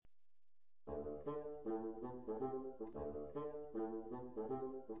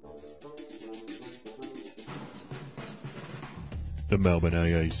The Melbourne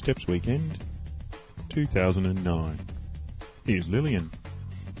AA Steps Weekend 2009. Here's Lillian,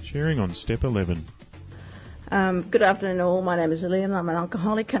 sharing on Step 11. Good afternoon all. My name is Lillian. I'm an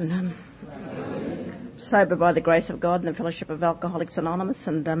alcoholic and sober by the grace of God and the Fellowship of Alcoholics Anonymous,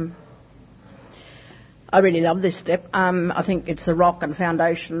 and I really love this step. I think it's the rock and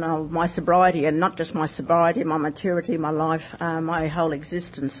foundation of my sobriety, and not just my sobriety, my maturity, my life, my whole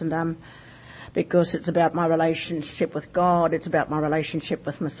existence, and because it's about my relationship with God, it's about my relationship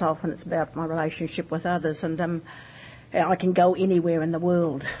with myself, and it's about my relationship with others, and I can go anywhere in the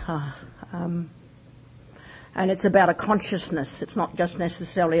world. And it's about a consciousness. It's not just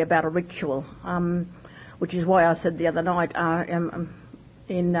necessarily about a ritual, which is why I said the other night,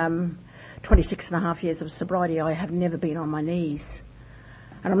 in 26 and a half years of sobriety, I have never been on my knees.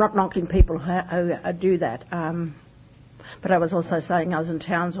 And I'm not knocking people who do that. But I was also saying I was in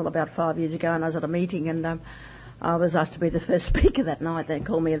Townsville about 5 years ago, and I was at a meeting, and I was asked to be the first speaker that night. They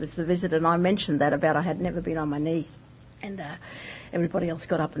called me as the visitor, and I mentioned that about I had never been on my knees. And everybody else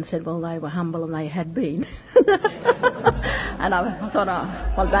got up and said, well, they were humble and they had been. And I thought,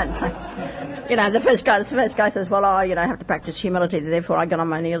 oh, well, don't say. You know, the first guy says, well, I, have to practice humility, therefore I got on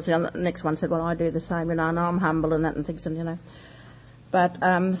my knees. The next one said, well, I do the same, and I'm humble and that and things, and, But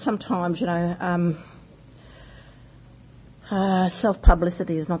sometimes,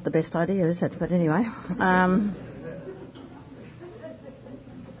 self-publicity is not the best idea, is it? But anyway.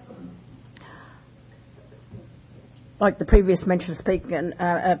 Like the previous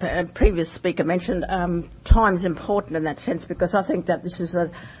speaker mentioned, time's important in that sense, because I think that this is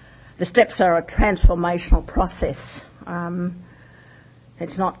the steps are a transformational process.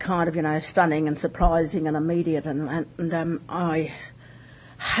 It's not kind of, stunning and surprising and immediate. And I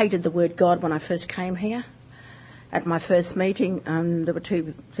hated the word God when I first came here. At my first meeting, there were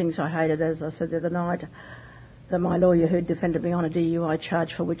two things I hated, as I said the other night. That my lawyer who defended me on a DUI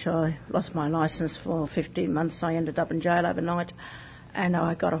charge for which I lost my licence for 15 months, I ended up in jail overnight, and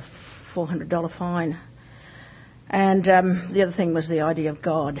I got a $400 fine. And the other thing was the idea of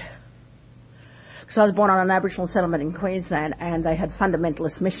God. Because I was born on an Aboriginal settlement in Queensland, and they had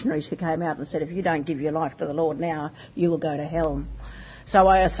fundamentalist missionaries who came out and said, if you don't give your life to the Lord now, you will go to hell. So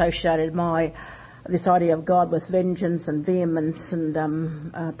I associated this idea of God with vengeance and vehemence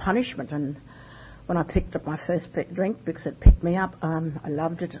and punishment. And when I picked up my first drink, because it picked me up, I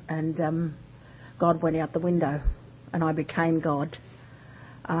loved it, and God went out the window, and I became God,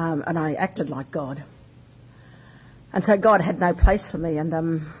 and I acted like God. And so God had no place for me,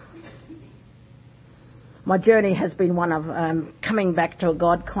 and my journey has been one of coming back to a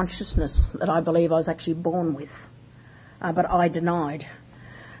God consciousness that I believe I was actually born with, but I denied.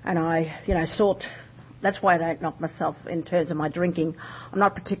 And I, sought. That's why I don't knock myself in terms of my drinking. I'm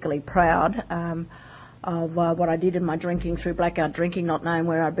not particularly proud of what I did in my drinking through blackout drinking, not knowing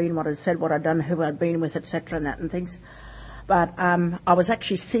where I'd been, what I'd said, what I'd done, who I'd been with, etc. and that and things. But I was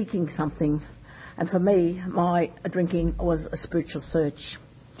actually seeking something. And for me, my drinking was a spiritual search.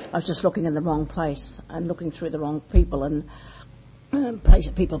 I was just looking in the wrong place and looking through the wrong people and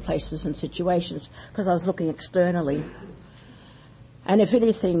people, places and situations, because I was looking externally. And if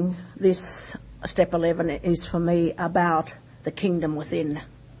anything, this Step 11 is for me about the kingdom within.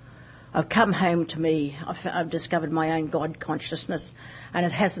 I've come home to me. I've discovered my own God consciousness, and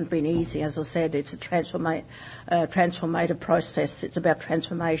it hasn't been easy. As I said, it's a transformative process. It's about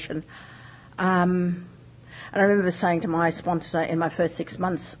transformation. And I remember saying to my sponsor in my first 6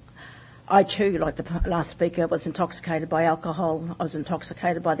 months, I too, like the last speaker, was intoxicated by alcohol. I was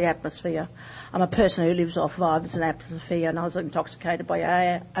intoxicated by the atmosphere. I'm a person who lives off vibes and atmosphere, and I was intoxicated by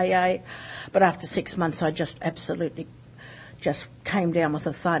AA. But after 6 months, I just absolutely just came down with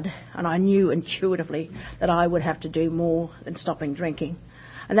a thud, and I knew intuitively that I would have to do more than stopping drinking.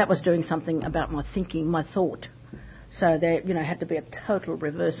 And that was doing something about my thinking, my thought. So there, had to be a total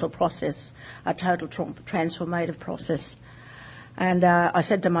reversal process, a total transformative process. And I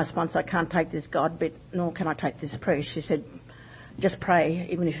said to my sponsor, I can't take this God bit, nor can I take this prayer. She said, just pray,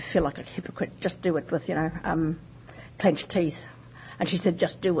 even if you feel like a hypocrite, just do it with, clenched teeth. And she said,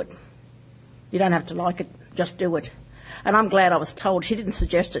 just do it. You don't have to like it, just do it. And I'm glad I was told. She didn't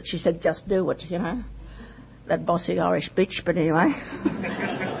suggest it, she said, just do it, That bossy Irish bitch, but anyway.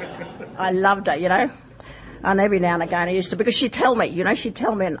 I loved her, And every now and again I used to, because she'd tell me,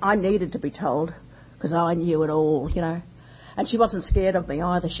 and I needed to be told, because I knew it all, And she wasn't scared of me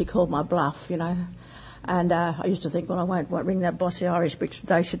either. She called my bluff, And I used to think, well, I won't ring that bossy Irish bitch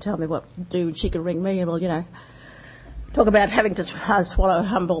today. She'll tell me what to do, and she could ring me. And, well, Talk about having to swallow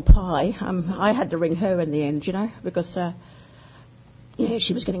humble pie. I had to ring her in the end, because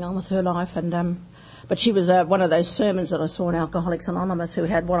she was getting on with her life, and but she was one of those sermons that I saw in Alcoholics Anonymous who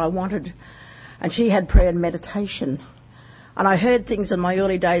had what I wanted, and she had prayer and meditation. And I heard things in my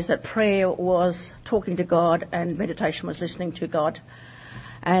early days that prayer was talking to God and meditation was listening to God.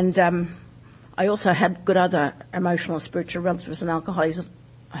 And I also had good other emotional and spiritual relatives in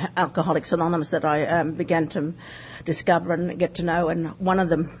Alcoholics Anonymous that I began to discover and get to know. And one of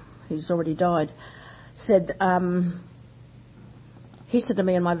them, who's already died, said, he said to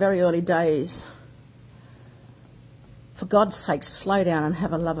me in my very early days, for God's sake, slow down and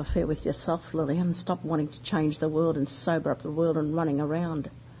have a love affair with yourself, Lillian. Stop wanting to change the world and sober up the world and running around.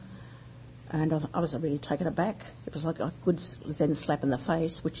 And I was really taken aback. It was like a good Zen slap in the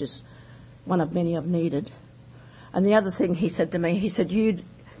face, which is one of many I've needed. And the other thing he said to me, he said,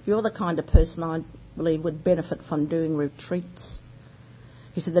 you're the kind of person I believe would benefit from doing retreats.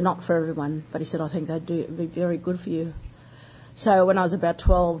 He said, they're not for everyone, but he said, I think they'd be very good for you. So when I was about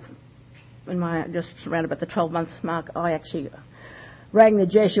 12, just around about the 12-month mark, I actually rang the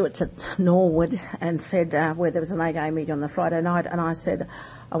Jesuits at Norwood and said, where there was an AA meeting on the Friday night, and I said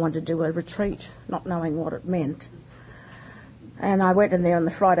I wanted to do a retreat, not knowing what it meant. And I went in there on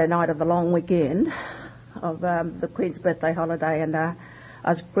the Friday night of the long weekend of the Queen's birthday holiday, and I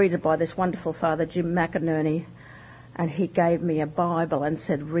was greeted by this wonderful Father, Jim McInerney, and he gave me a Bible and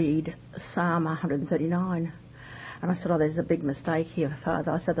said, read Psalm 139. And I said, there's a big mistake here,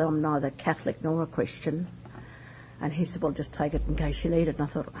 Father. I said, I'm neither Catholic nor a Christian. And he said, well, just take it in case you need it. And I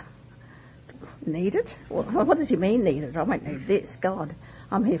thought, need it? Well, what does he mean, need it? I won't need this, God.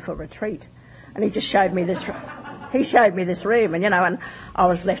 I'm here for a retreat. And he just showed me this. He showed me this room, and and I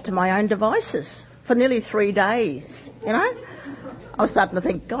was left to my own devices for nearly 3 days. I was starting to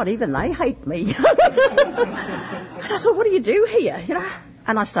think, God, even they hate me. And I thought, what do you do here?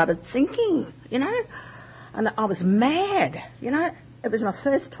 And I started thinking, And I was mad, It was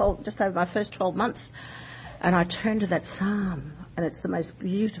just over my first 12 months. And I turned to that psalm, and it's the most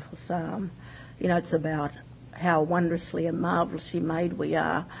beautiful psalm. It's about how wondrously and marvellously made we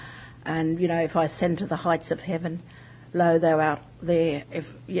are. And, if I ascend to the heights of heaven, lo, thou art there.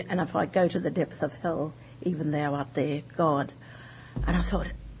 And if I go to the depths of hell, even thou art there, God. And I thought,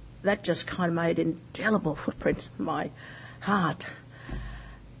 that just kind of made indelible footprints in my heart.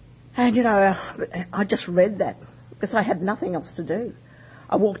 And, I just read that because I had nothing else to do.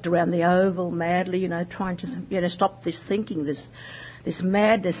 I walked around the Oval madly, trying to, stop this thinking, this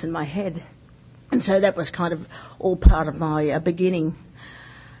madness in my head. And so that was kind of all part of my beginning.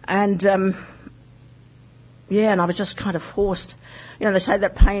 And, and I was just kind of forced. They say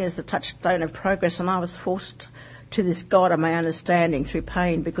that pain is the touchstone of progress, and I was forced to this God of my understanding through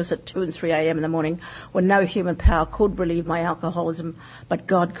pain, because at 2 and 3 a.m. in the morning, when no human power could relieve my alcoholism, but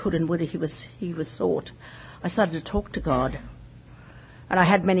God could and would, he was sought. I started to talk to God, and I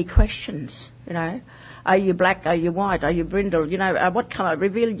had many questions. Are you black? Are you white? Are you brindle? What colour?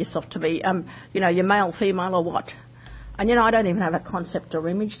 Reveal yourself to me. You're male, female, or what? And I don't even have a concept or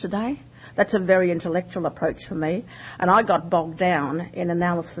image today. That's a very intellectual approach for me, and I got bogged down in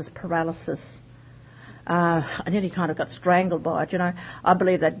analysis paralysis. I nearly kind of got strangled by it, I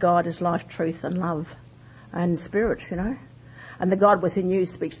believe that God is life, truth and love and spirit, And the God within you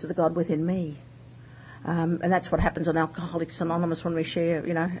speaks to the God within me. And that's what happens in Alcoholics Anonymous when we share,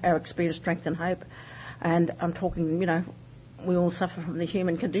 our experience, strength and hope. And I'm talking, we all suffer from the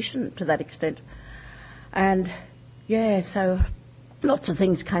human condition to that extent. And, so lots of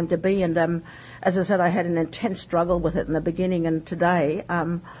things came to be. And as I said, I had an intense struggle with it in the beginning. And today,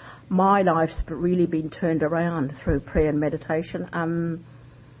 my life's really been turned around through prayer and meditation.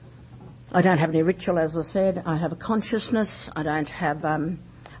 I don't have any ritual, as I said. I have a consciousness. I don't have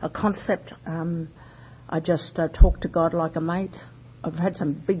a concept. I just talk to God like a mate. I've had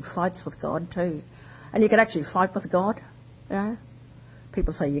some big fights with God too. And you can actually fight with God.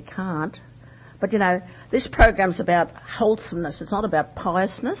 People say you can't. But, this program's about wholesomeness. It's not about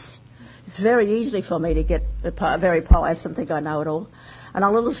piousness. It's very easy for me to get very pious and think I know it all. And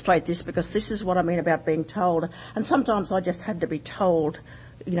I'll illustrate this because this is what I mean about being told. And sometimes I just had to be told,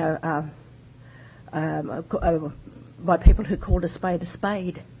 by people who called a spade a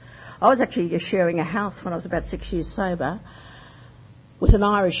spade. I was actually sharing a house when I was about 6 years sober with an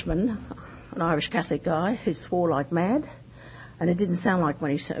Irishman, an Irish Catholic guy who swore like mad. And it didn't sound like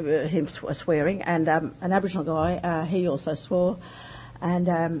when him swearing. And an Aboriginal guy, he also swore. And,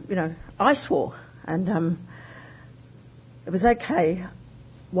 I swore. And it was okay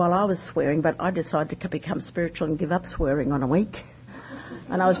while I was swearing, but I decided to become spiritual and give up swearing on a week.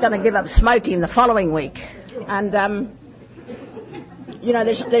 And I was going to give up smoking the following week. And you know,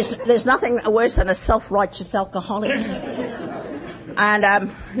 there's nothing worse than a self-righteous alcoholic.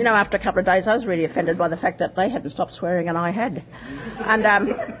 And, you know, after a couple of days, I was really offended by the fact that they hadn't stopped swearing and I had.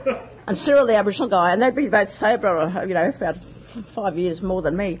 And Cyril, the Aboriginal guy, and they'd been both sober, you know, about 5 years more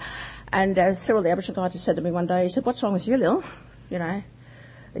than me. And Cyril, the Aboriginal guy, just said to me one day, he said, "What's wrong with you, Lil? You know,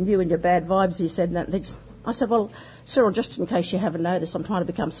 and you and your bad vibes," he said. And I said, "Well, Cyril, just in case you haven't noticed, I'm trying to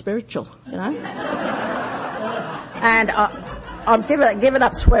become spiritual, you know." And I've given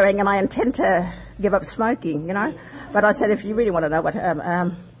up swearing and I intend to give up smoking, you know. But I said, if you really want to know what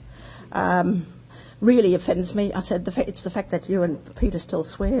really offends me, I said, it's the fact that you and Peter still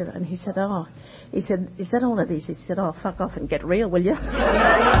swear. And he said, "Is that all it is?" He said, "Oh, fuck off and get real, will you?"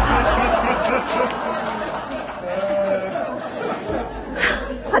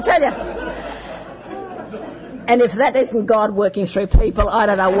 I tell you. And if that isn't God working through people, I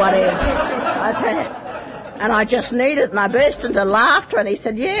don't know what is. I tell you. And I just need it, and I burst into laughter, and he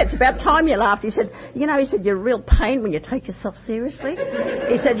said, "Yeah, it's about time you laughed." He said, "You know," he said, "you're a real pain when you take yourself seriously."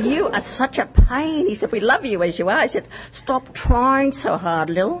 He said, "You are such a pain." He said, "We love you as you are." He said, "Stop trying so hard,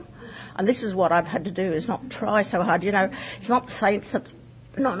 Lil." And this is what I've had to do, is not try so hard. You know, it's not Saints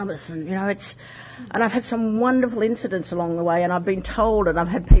Anonymous, and, you know, and I've had some wonderful incidents along the way, and I've been told, and I've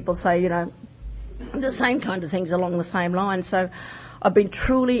had people say, you know, the same kind of things along the same line. So I've been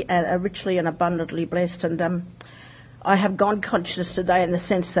truly richly and abundantly blessed, and I have God consciousness today in the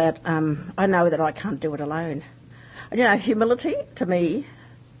sense that I know that I can't do it alone. And, you know, humility to me,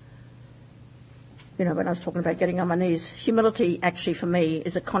 you know, when I was talking about getting on my knees, humility actually for me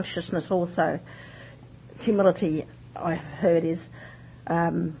is a consciousness also. Humility, I've heard, is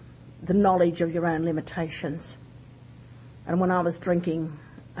the knowledge of your own limitations. And when I was drinking,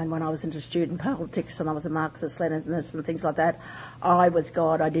 and when I was into student politics and I was a Marxist-Leninist and things like that, I was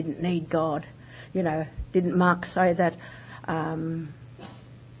God. I didn't need God. You know, didn't Marx say that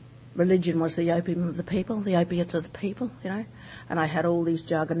religion was the opium of the people, the opiate of the people, you know? And I had all these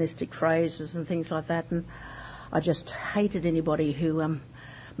jargonistic phrases and things like that, and I just hated anybody who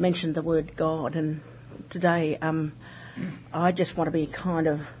mentioned the word God. And today I just want to be kind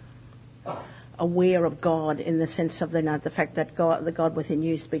of aware of God in the sense of the fact that the God within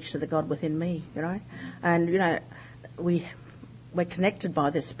you speaks to the God within me, you know. And, you know, we're connected by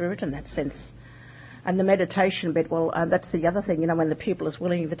the Spirit in that sense. And the meditation bit, well, that's the other thing, you know, when the pupil is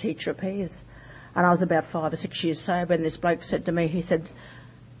willing, the teacher appears. And I was about 5 or 6 years sober, and this bloke said to me, he said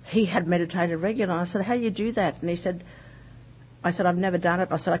he had meditated regularly. And I said, "How do you do that?" And I said, "I've never done it."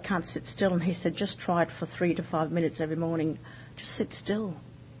 I said, "I can't sit still." And he said, "Just try it for 3 to 5 minutes every morning. Just sit still.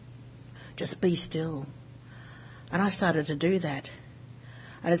 Just be still." And I started to do that.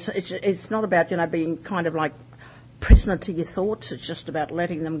 And it's not about, you know, being kind of like prisoner to your thoughts. It's just about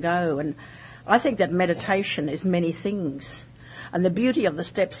letting them go. And I think that meditation is many things. And the beauty of the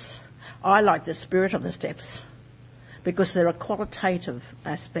steps, I like the spirit of the steps, because they're a qualitative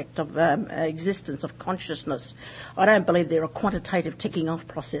aspect of existence, of consciousness. I don't believe they're a quantitative ticking off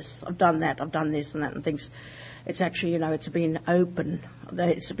process. I've done that, I've done this and that and things. It's actually, you know, it's been open.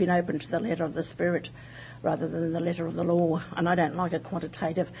 It's been open to the letter of the Spirit rather than the letter of the law. And I don't like a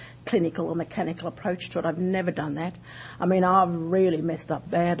quantitative, clinical or mechanical approach to it. I've never done that. I mean, I've really messed up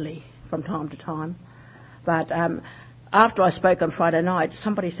badly from time to time. But after I spoke on Friday night,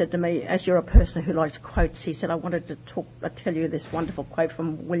 somebody said to me, "As you're a person who likes quotes," he said, "I wanted to tell you this wonderful quote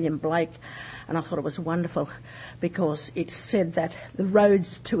from William Blake." And I thought it was wonderful because it said that the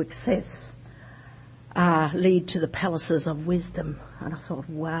roads to excess lead to the palaces of wisdom. And I thought,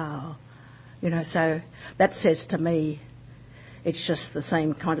 wow. You know, so that says to me, it's just the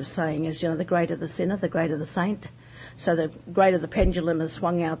same kind of saying as, you know, the greater the sinner, the greater the saint. So the greater the pendulum has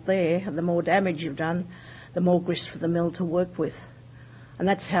swung out there, and the more damage you've done, the more grist for the mill to work with. And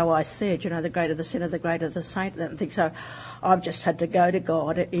that's how I see it, you know, the greater the sinner, the greater the saint. And I think so. I've just had to go to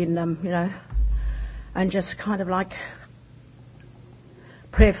God in, you know, and just kind of like,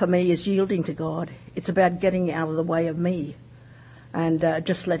 prayer for me is yielding to God. It's about getting out of the way of me and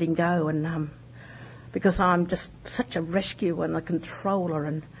just letting go. And because I'm just such a rescuer and a controller,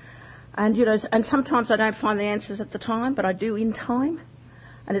 and you know, and sometimes I don't find the answers at the time, but I do in time,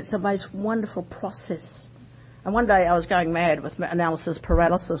 and it's the most wonderful process. And one day I was going mad with analysis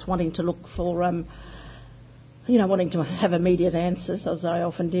paralysis, wanting to look for, you know, wanting to have immediate answers, as I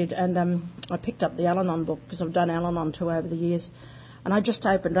often did. And I picked up the Al-Anon book, because I've done Al-Anon too over the years. And I just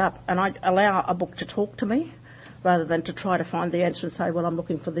opened up, and I allow a book to talk to me rather than to try to find the answer and say, well, I'm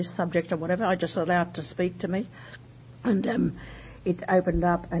looking for this subject or whatever. I just allow it to speak to me. And it opened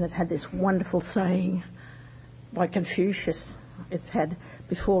up, and it had this wonderful saying by Confucius. It's had,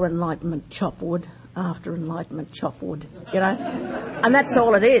 "Before enlightenment, chop wood, after enlightenment, chop wood, and that's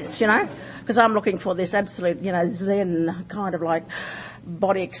all it is, because I'm looking for this absolute, Zen kind of like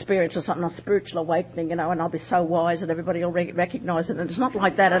body experience or something, a spiritual awakening, and I'll be so wise that everybody will recognise it, and it's not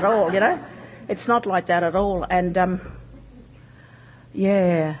like that at all, It's not like that at all, and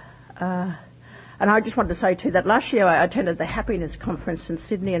and I just wanted to say too that last year I attended the Happiness Conference in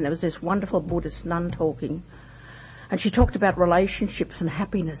Sydney, and there was this wonderful Buddhist nun talking, and she talked about relationships and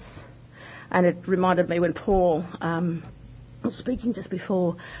happiness. And it reminded me when Paul was speaking just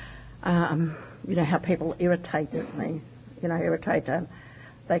before, how people irritate me,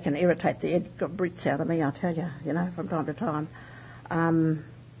 they can irritate the Brits out of me, I tell you, from time to time.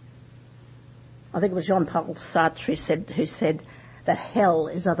 I think it was Jean-Paul Sartre who said that hell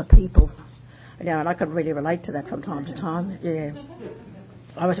is other people. And I could really relate to that from time to time, yeah.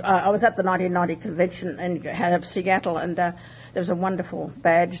 I was at the 1990 convention in Seattle, and there was a wonderful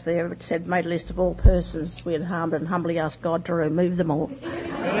badge there that said, "Made a list of all persons we had harmed and humbly asked God to remove them all."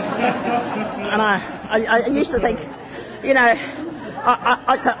 And I used to think,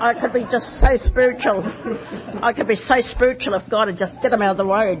 I could be just so spiritual. I could be so spiritual if God would just get them out of the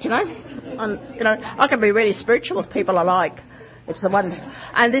road, And, I can be really spiritual with people I like. It's the ones.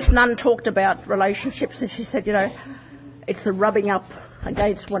 And this nun talked about relationships, and she said, it's the rubbing up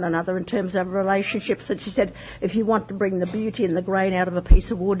against one another in terms of relationships. And she said, if you want to bring the beauty and the grain out of a piece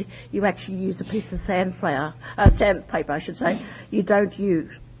of wood, you actually use a piece of sandpaper, You don't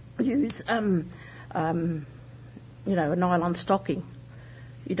use a nylon stocking.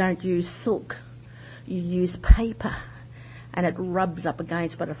 You don't use silk. You use paper, and it rubs up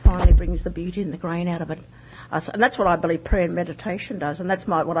against, but it finally brings the beauty and the grain out of it. And that's what I believe prayer and meditation does, and that's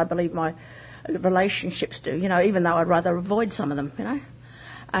what I believe my relationships do, even though I'd rather avoid some of them,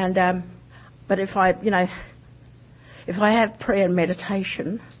 And, but if I have prayer and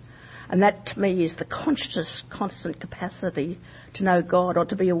meditation, and that to me is the conscious, constant capacity to know God or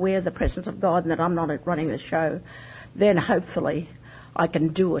to be aware of the presence of God and that I'm not running the show, then hopefully I can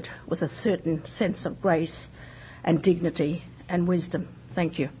do it with a certain sense of grace and dignity and wisdom.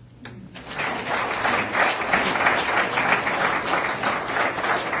 Thank you.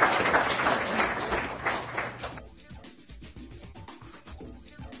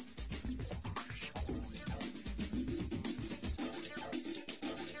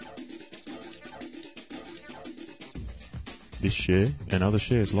 This share and other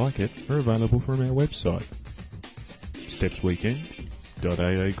shares like it are available from our website,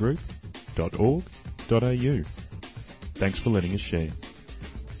 stepsweekend.aagroup.org.au. Thanks for letting us share.